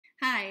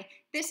Hi,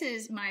 this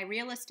is my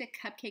realistic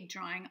cupcake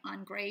drawing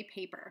on gray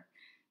paper.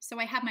 So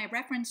I have my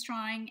reference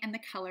drawing and the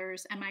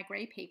colors and my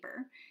gray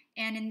paper.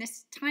 And in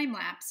this time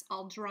lapse,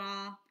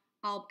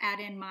 I'll add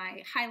in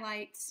my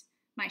highlights,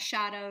 my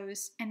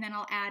shadows, and then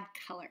I'll add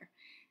color.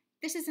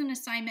 This is an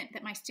assignment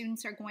that my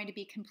students are going to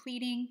be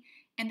completing,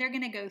 and they're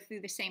going to go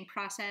through the same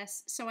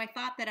process. So I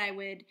thought that I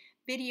would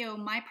video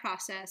my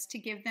process to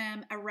give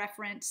them a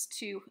reference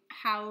to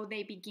how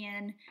they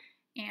begin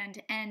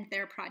and end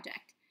their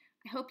project.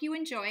 I hope you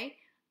enjoy.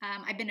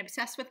 I've been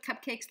obsessed with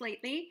cupcakes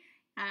lately.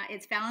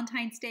 It's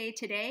Valentine's Day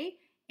today,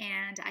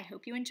 and I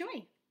hope you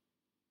enjoy.